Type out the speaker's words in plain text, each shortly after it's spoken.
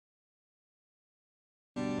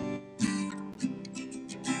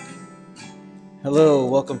Hello,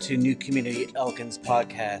 welcome to New Community Elkins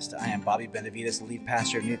podcast. I am Bobby Benavides, lead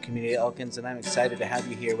pastor of New Community Elkins, and I'm excited to have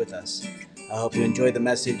you here with us. I hope you enjoy the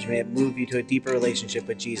message. May it move you to a deeper relationship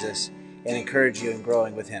with Jesus and encourage you in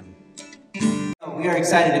growing with Him. We are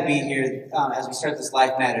excited to be here as we start this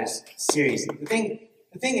Life Matters series. The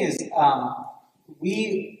thing is,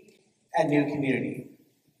 we at New Community,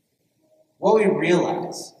 what we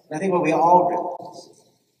realize, and I think what we all realize,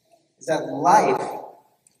 is that life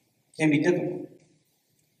can be difficult.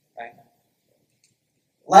 Right?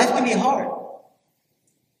 Life can be hard.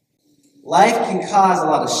 Life can cause a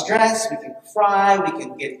lot of stress. We can cry. We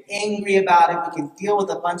can get angry about it. We can deal with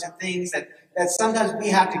a bunch of things that sometimes we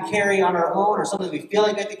have to carry on our own, or sometimes we feel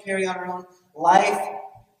like we have to carry on our own. Life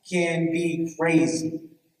can be crazy.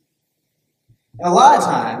 And a lot of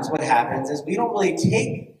times what happens is we don't really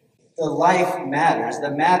take the life matters,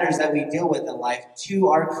 the matters that we deal with in life, to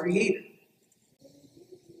our Creator.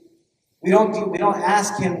 We don't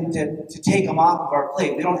ask Him to take them off of our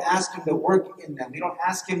plate. We don't ask Him to work in them. We don't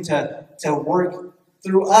ask Him to work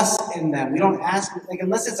through us in them. We don't ask Him,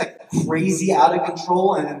 unless it's crazy out of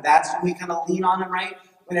control, and then that's when we kind of lean on Him, right?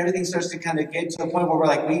 When everything starts to kind of get to the point where we're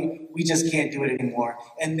like, we just can't do it anymore.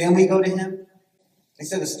 And then we go to Him,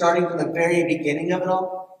 instead of starting from the very beginning of it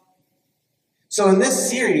all. So in this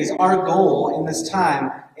series, our goal in this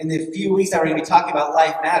time, in the few weeks that we're going to be talking about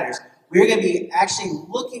Life Matters, we're going to be actually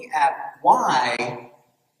looking at why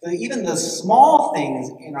even the small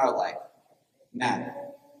things in our life matter.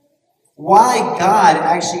 Why God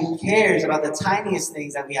actually cares about the tiniest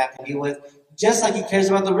things that we have to deal with, just like He cares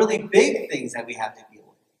about the really big things that we have to deal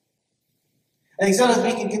with. I think sometimes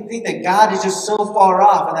we can think that God is just so far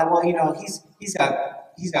off, and that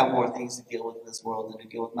He's got more things to deal with in this world than to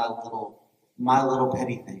deal with my little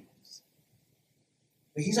petty things.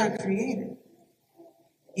 But He's our Creator.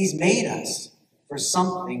 He's made us for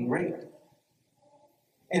something great.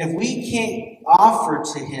 And if we can't offer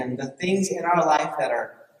to Him the things in our life that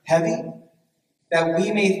are heavy, that we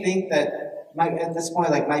may think that at this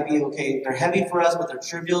point might be okay, they're heavy for us, but they're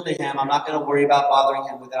trivial to Him, I'm not going to worry about bothering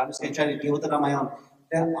Him with it, I'm just going to try to deal with it on my own,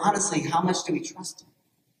 then honestly, how much do we trust Him?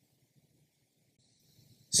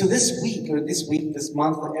 So this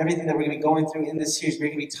month, everything that we're going to be going through in this series, we're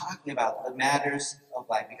going to be talking about the matters of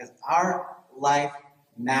life, because our life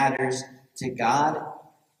matters to God,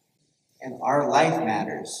 and our life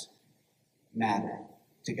matter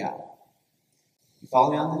to God. You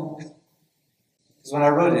follow me on that? Because when I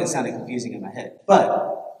wrote it sounded confusing in my head, but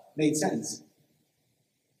it made sense.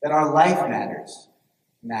 That our life matters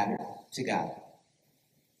to God.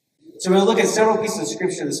 So we're going to look at several pieces of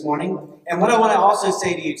scripture this morning, and what I want to also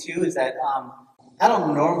say to you too is that I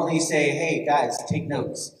don't normally say, hey guys, take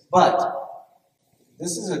notes, but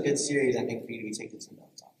this is a good series, I think, for you to be taking some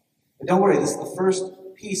notes on. But don't worry, this is the first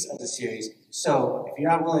piece of the series. So if you're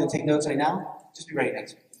not willing to take notes right now, just be ready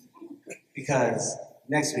next week. Because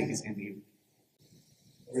next week is going to be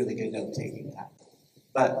really good note-taking time.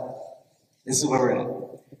 But this is where we're at.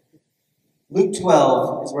 Luke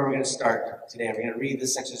 12 is where we're going to start today. We're going to read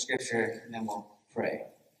this section of scripture, and then we'll pray.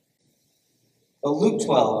 But Luke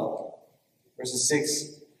 12, verses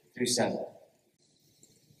 6 through 7.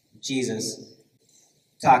 Jesus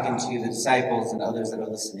talking to the disciples and others that are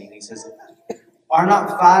listening. He says, "Are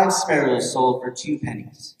not 5 sparrows sold for 2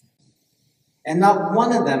 pennies? And not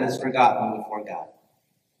one of them is forgotten before God.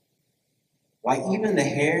 Why, even the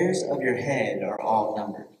hairs of your head are all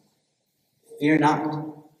numbered. Fear not.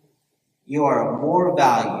 You are of more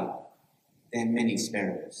value than many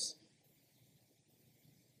sparrows."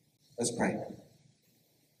 Let's pray.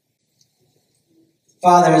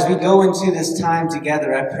 Father, as we go into this time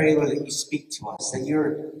together, I pray, Lord, that you speak to us, that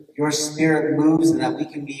your Spirit moves, and that we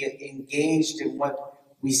can be engaged in what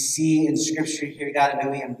we see in Scripture here, God, and that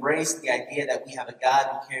we embrace the idea that we have a God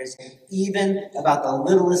who cares even about the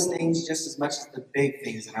littlest things just as much as the big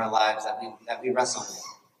things in our lives that we wrestle with.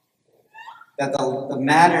 That the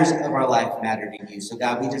matters of our life matter to you. So,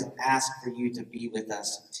 God, we just ask for you to be with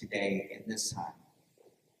us today in this time.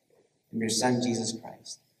 In your Son, Jesus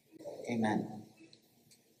Christ. Amen.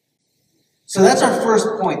 So that's our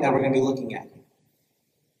first point that we're going to be looking at.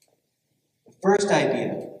 The first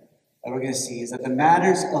idea that we're going to see is that the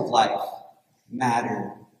matters of life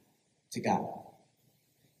matter to God.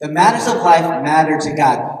 The matters of life matter to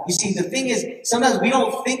God. You see, the thing is, sometimes we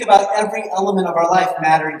don't think about every element of our life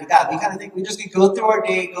mattering to God. We kind of think we just can go through our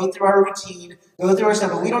day, go through our routine, go through our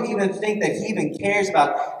stuff, but we don't even think that He even cares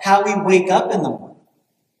about how we wake up in the morning.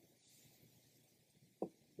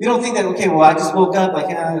 We don't think that, okay, well, I just woke up,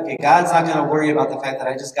 okay, God's not going to worry about the fact that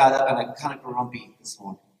I just got up and I'm kind of grumpy this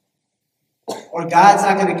morning. Or God's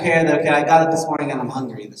not going to care that, okay, I got up this morning and I'm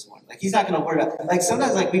hungry this morning. Like, he's not going to worry about, like,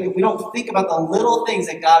 sometimes, like, we don't think about the little things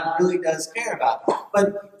that God really does care about.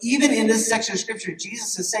 But even in this section of Scripture,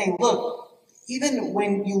 Jesus is saying, look, even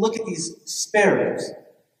when you look at these sparrows,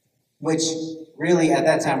 which really at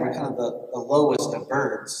that time were kind of the lowest of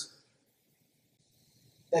birds,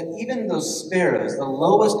 that even those sparrows, the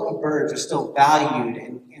lowest of birds, are still valued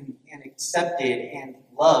and accepted and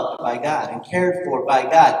loved by God and cared for by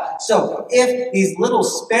God. So if these little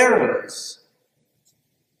sparrows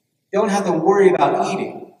don't have to worry about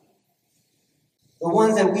eating, the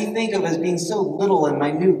ones that we think of as being so little and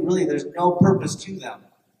minute, really there's no purpose to them,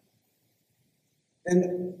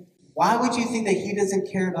 then why would you think that he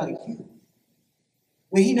doesn't care about you?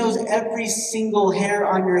 When he knows every single hair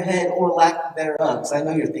on your head or lack thereof. Because I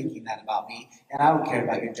know you're thinking that about me, and I don't care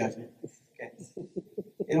about your judgment. Okay?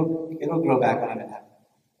 It'll grow back when I'm in heaven.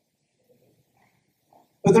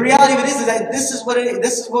 But the reality of it is that this is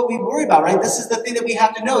what we worry about, right? This is the thing that we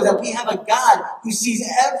have to know, that we have a God who sees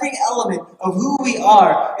every element of who we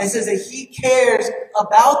are and says that he cares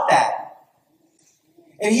about that.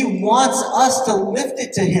 And he wants us to lift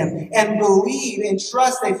it to him and believe and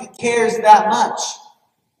trust that he cares that much.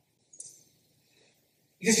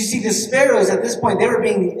 Because you see, the sparrows at this point, they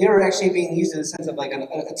were actually being used in the sense of like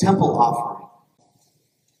a temple offering.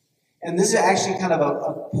 And this is actually kind of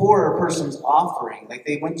a poorer person's offering. Like,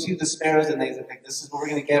 they went to the sparrows and they said, like, this is what we're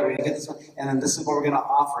going to get. We're going to get this one. And then this is what we're going to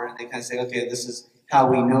offer. And they kind of say, okay, this is how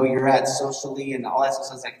we know you're at socially and all that stuff.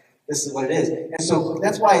 So it's like, this is what it is. And so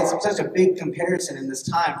that's why it's such a big comparison in this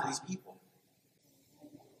time for these people.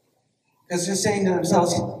 Because they're saying to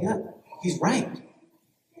themselves, yeah, he's right.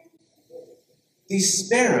 These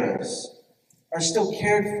sparrows are still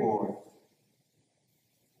cared for.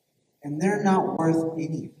 And they're not worth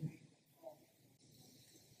anything.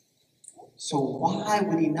 So why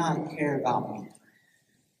would he not care about me?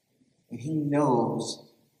 When he knows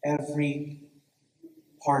every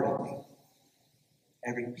part of me,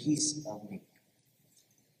 every piece of me.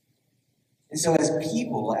 And so as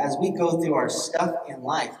people, as we go through our stuff in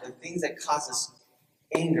life, the things that cause us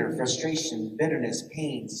anger, frustration, bitterness,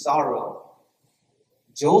 pain, sorrow,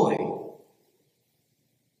 joy,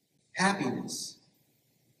 happiness,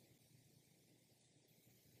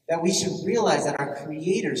 that we should realize that our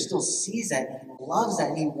Creator still sees that, and he loves that,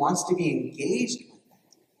 and he wants to be engaged with that.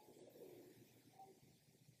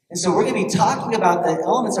 And so we're going to be talking about the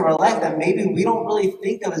elements of our life that maybe we don't really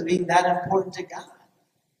think of as being that important to God.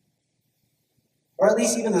 Or at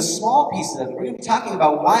least even the small pieces of it. We're going to be talking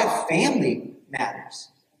about why family matters.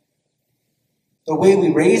 The way we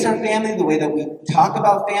raise our family, the way that we talk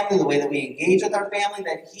about family, the way that we engage with our family,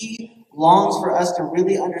 that he longs for us to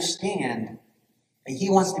really understand. And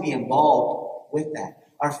he wants to be involved with that.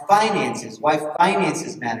 Our finances, why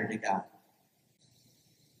finances matter to God.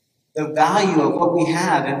 The value of what we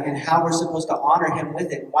have and how we're supposed to honor him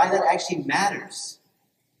with it, why that actually matters.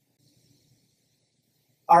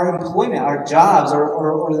 Our employment, our jobs,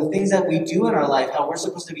 or the things that we do in our life, how we're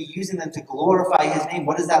supposed to be using them to glorify his name.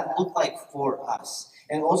 What does that look like for us?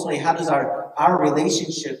 And ultimately, how does our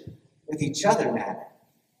relationship with each other matter?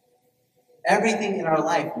 Everything in our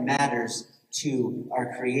life matters to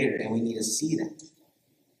our Creator, and we need to see that.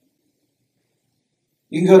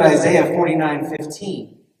 You can go to Isaiah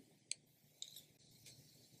 49:15.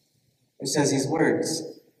 It says these words.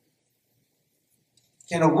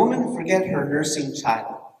 Can a woman forget her nursing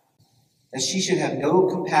child, that she should have no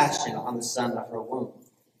compassion on the son of her womb?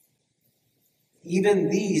 Even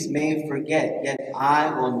these may forget, yet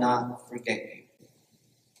I will not forget you.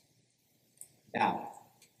 Now,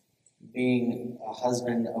 being a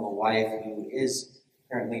husband of a wife who is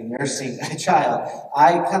currently nursing a child,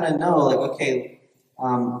 I kind of know, like, okay,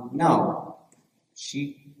 no,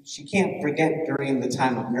 she can't forget during the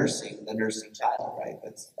time of nursing the nursing child, right?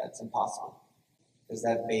 That's impossible, because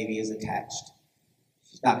that baby is attached.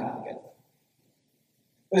 She's not going to forget it.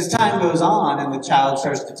 But as time goes on and the child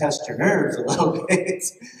starts to test your nerves a little bit,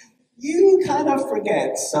 you kind of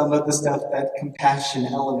forget some of the stuff, that compassion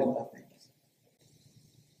element of things.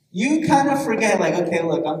 You kind of forget, like, okay,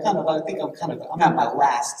 look, I'm at my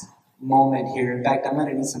last moment here. In fact, I'm going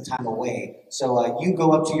to need some time away. So you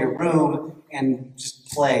go up to your room and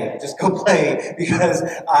just play. Just go play, because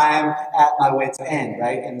I'm at my wit's end,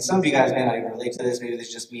 right? And some of you guys may not even relate to this. Maybe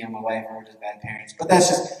it's just me and my wife, and we're just bad parents. But that's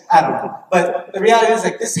just, I don't know. But the reality is,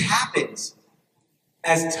 like, this happens.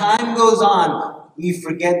 As time goes on, we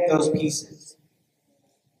forget those pieces.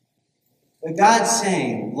 But God's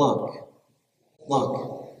saying, look,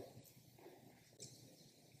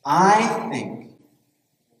 I think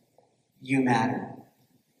you matter.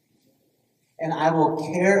 and I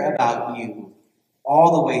will care about you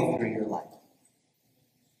all the way through your life.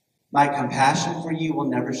 My compassion for you will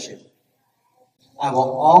never shift. I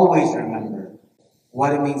will always remember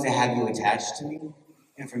what it means to have you attached to me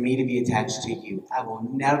and for me to be attached to you. I will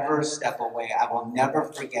never step away. I will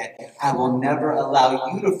never forget. I will never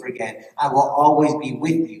allow you to forget. I will always be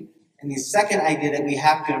with you. And the second idea that we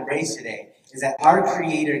have to embrace today is that our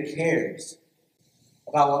Creator cares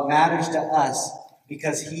about what matters to us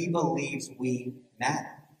because He believes we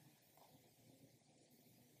matter.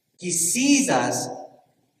 He sees us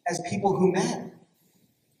as people who matter.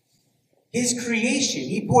 His creation,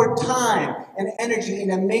 He poured time and energy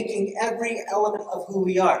into making every element of who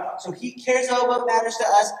we are. So He cares about what matters to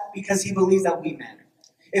us because He believes that we matter.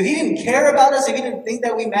 If He didn't care about us, if He didn't think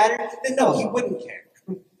that we mattered, then no, He wouldn't care.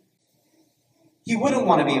 He wouldn't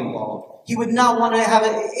want to be involved. He would not want to have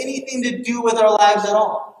anything to do with our lives at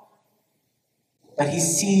all. But He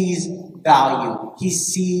sees value. He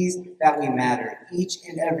sees that we matter, each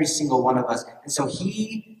and every single one of us. And so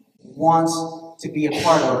He wants to be a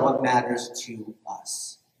part of what matters to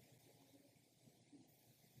us.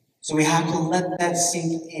 So we have to let that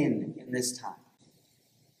sink in this time.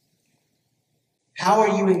 How are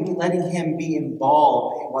you letting Him be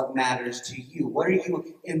involved in what matters to you? What are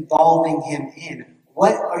you involving Him in?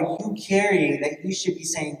 What are you carrying that you should be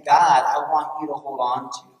saying, God, I want you to hold on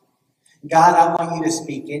to? God, I want you to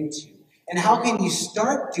speak into. And how can you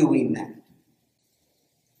start doing that?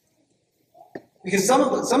 Because some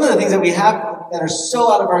of the things that we have that are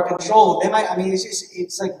so out of our control,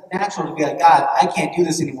 it's like natural to be like, God, I can't do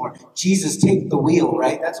this anymore. Jesus, take the wheel,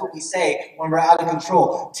 right? That's what we say when we're out of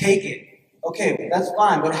control. Take it. Okay, that's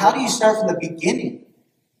fine. But how do you start from the beginning?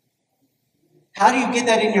 How do you get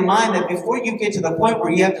that in your mind that before you get to the point where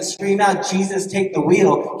you have to scream out, Jesus, take the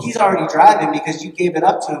wheel, He's already driving because you gave it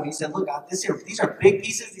up to Him. He said, look, these are big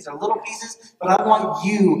pieces, these are little pieces, but I want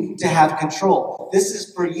you to have control. This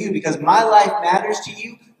is for you because my life matters to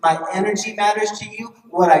you, my energy matters to you,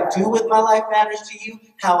 what I do with my life matters to you,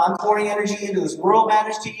 how I'm pouring energy into this world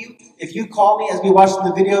matters to you. If you call me, as we watched in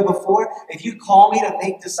the video before, if you call me to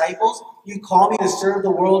make disciples, you call me to serve the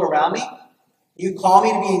world around me, you call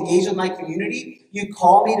me to be engaged with my community, you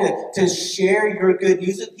call me to share your good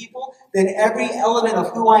news with people, then every element of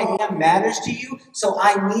who I am matters to you, so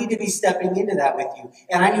I need to be stepping into that with you.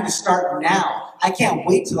 And I need to start now. I can't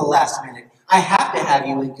wait till the last minute. I have to have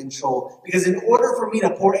you in control, because in order for me to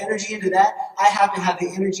pour energy into that, I have to have the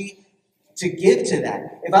energy to give to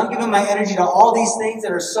that. If I'm giving my energy to all these things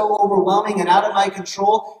that are so overwhelming and out of my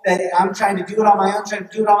control that I'm trying to do it on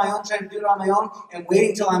my own, and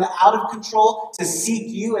waiting till I'm out of control to seek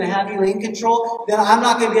you and have you in control, then I'm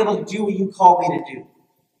not going to be able to do what you call me to do.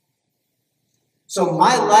 So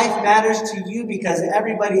my life matters to you because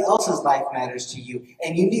everybody else's life matters to you.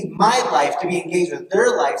 And you need my life to be engaged with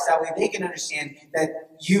their lives, that way they can understand that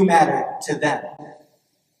you matter to them.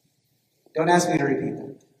 Don't ask me to repeat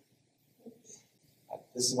that.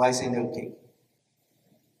 This is why I say note taking.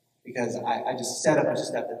 Because I just set up a bunch of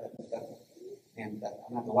stuff and I'm going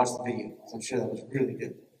to have to watch the video, because I'm sure that was really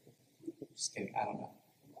good. Just kidding, I don't know.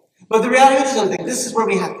 But the reality is, this is where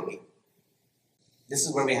we have to be. This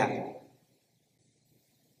is where we have to be.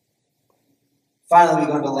 Finally, we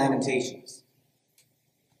go into Lamentations.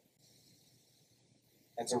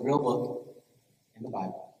 That's a real book in the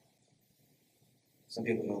Bible. Some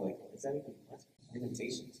people go like, is that even what?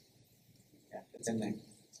 Lamentations? Yeah, it's in there.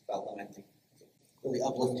 It's about lamenting. It's a really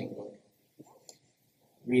uplifting book.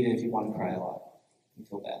 Read it if you want to cry a lot and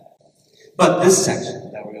feel bad. But this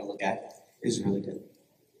section that we're going to look at is really good.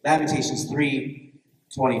 Lamentations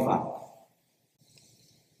 3:25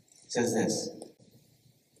 says this: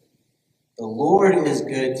 the Lord is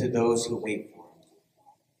good to those who wait for Him,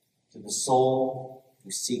 to the soul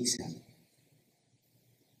who seeks Him.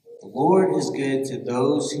 The Lord is good to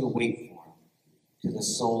those who wait for Him, to the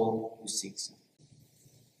soul who seeks Him.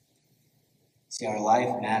 See, our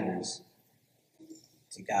life matters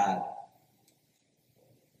to God,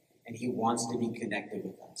 and He wants to be connected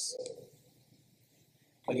with us.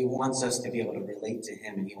 But He wants us to be able to relate to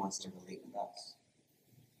Him, and He wants to relate with us.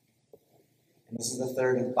 And this is the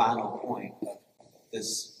third and final point of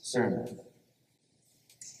this sermon.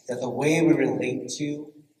 That the way we relate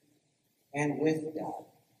to and with God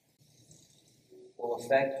will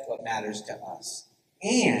affect what matters to us.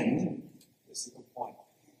 And, this is the point,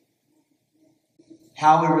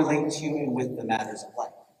 how we relate to and with the matters of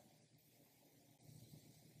life.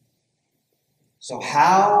 So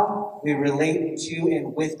how we relate to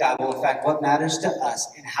and with God will affect what matters to us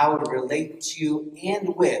and how we relate to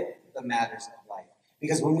and with the matters of life.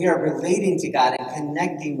 Because when we are relating to God and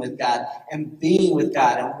connecting with God and being with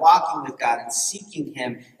God and walking with God and seeking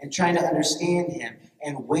Him and trying to understand Him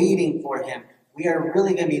and waiting for Him, we are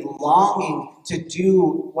really going to be longing to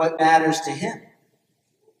do what matters to Him.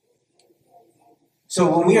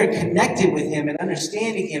 So when we are connected with Him and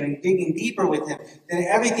understanding Him and digging deeper with Him, then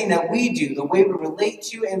everything that we do, the way we relate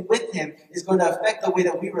to and with Him, is going to affect the way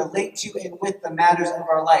that we relate to and with the matters of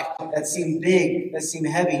our life that seem big, that seem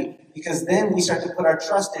heavy. Because then we start to put our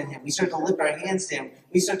trust in Him. We start to lift our hands to Him.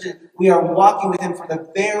 We are walking with Him from the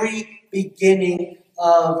very beginning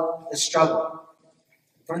of the struggle.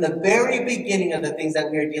 From the very beginning of the things that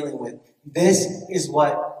we are dealing with. This is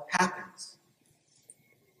what happens.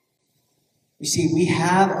 You see, we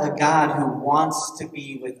have a God who wants to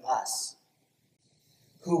be with us,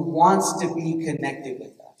 who wants to be connected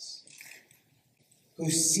with us,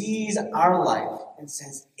 who sees our life and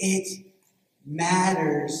says, it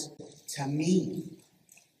matters to me.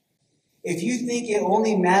 If you think it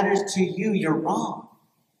only matters to you, you're wrong.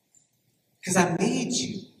 Because I made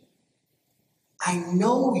you. I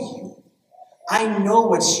know you. I know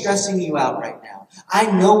what's stressing you out right now.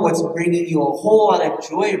 I know what's bringing you a whole lot of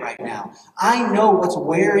joy right now. I know what's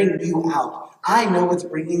wearing you out. I know what's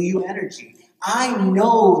bringing you energy. I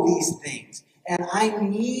know these things. And I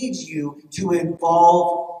need you to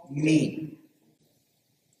involve me.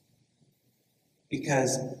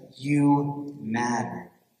 Because you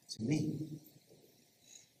matter to me.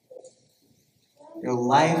 Your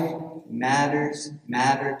life matter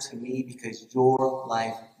to me because your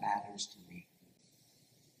life matters to me.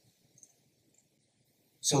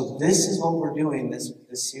 So this is what we're doing this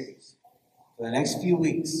series. For the next few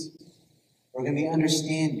weeks, we're going to be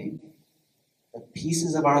understanding the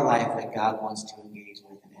pieces of our life that God wants to engage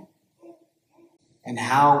with in it. And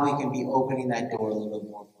how we can be opening that door a little bit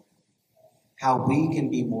more for Him. How we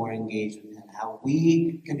can be more engaged with Him. How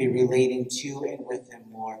we can be relating to and with Him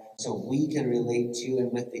more so we can relate to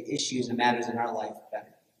and with the issues and matters in our life better.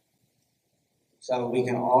 So we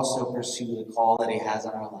can also pursue the call that He has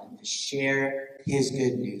on our life to share His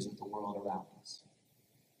good news with the world around us.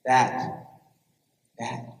 That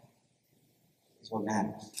is what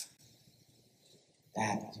matters.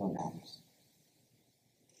 That is what matters.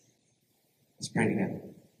 Let's pray together.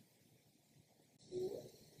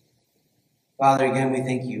 Father, again, we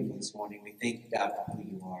thank You for this morning. We thank You, God, for who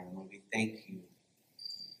You are. And Lord, we thank You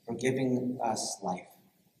for giving us life.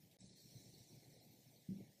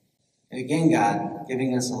 And again, God,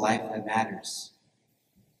 giving us a life that matters.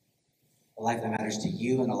 A life that matters to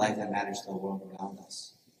You and a life that matters to the world around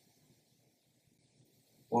us.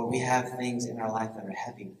 Lord, we have things in our life that are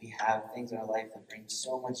heavy. We have things in our life that bring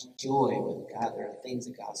so much joy. But God, there are things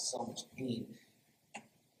that cause so much pain.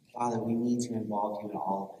 Father, we need to involve You in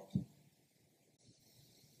all of it.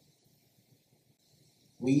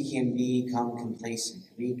 We can become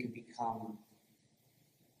complacent. We can become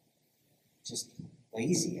just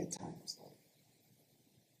lazy at times, Lord.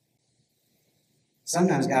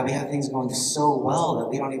 Sometimes, God, we have things going so well that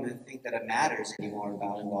we don't even think that it matters anymore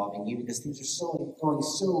about involving You because things are going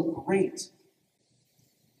so great.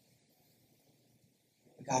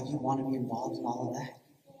 But God, You want to be involved in all of that.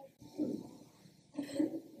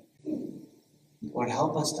 Lord,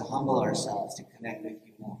 help us to humble ourselves to connect with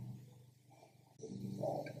You more.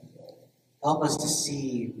 Help us to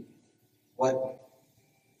see what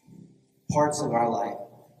parts of our life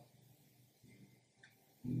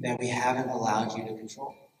that we haven't allowed You to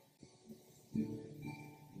control,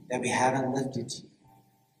 that we haven't lifted to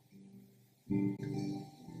You.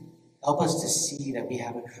 Help us to see that we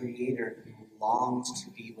have a Creator who longs to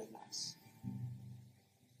be with us.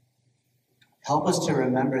 Help us to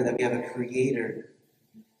remember that we have a Creator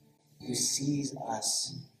who sees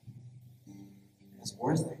us as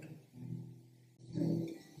worth it,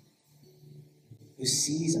 who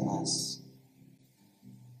sees us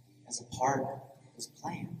as a part of His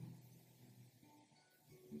plan,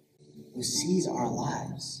 who sees our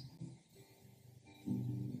lives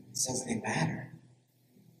and says they matter.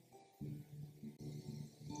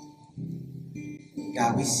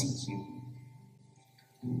 God, we seek You.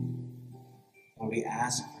 Lord, we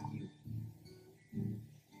ask for You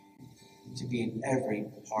to be in every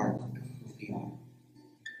part of who we are.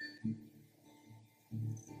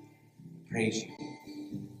 Praise You.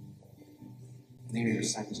 In the name of Your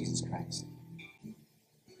Son, Jesus Christ.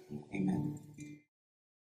 Amen.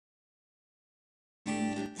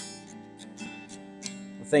 Well,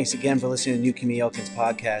 thanks again for listening to New Community Elkins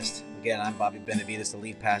podcast. Again, I'm Bobby Benavides, the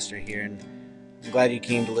lead pastor here, and I'm glad you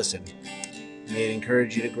came to listen. May it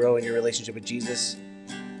encourage you to grow in your relationship with Jesus,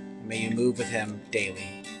 and may you move with Him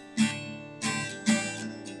daily.